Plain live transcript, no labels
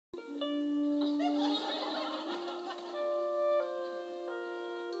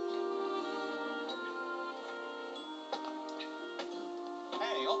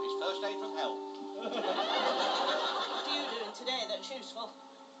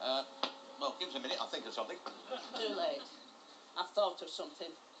Well, give us a minute, I'll think of something. Too late. I've thought of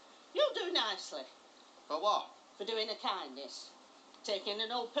something. You'll do nicely. For what? For doing a kindness. Taking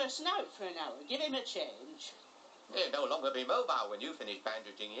an old person out for an hour. Give him a change. He'll no longer be mobile when you finish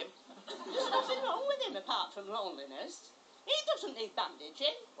bandaging him. There's nothing wrong with him apart from loneliness. He doesn't need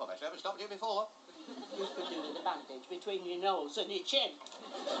bandaging. Well, that's never stopped you before. You could do with a bandage between your nose and your chin.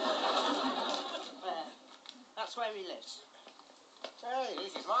 That's where he lives. Hey,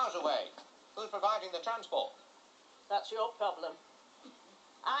 this is miles away. Who's providing the transport? That's your problem.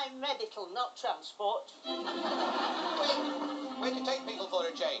 I'm medical, not transport. Where do you take people for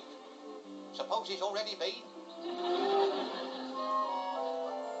a change? Suppose he's already been?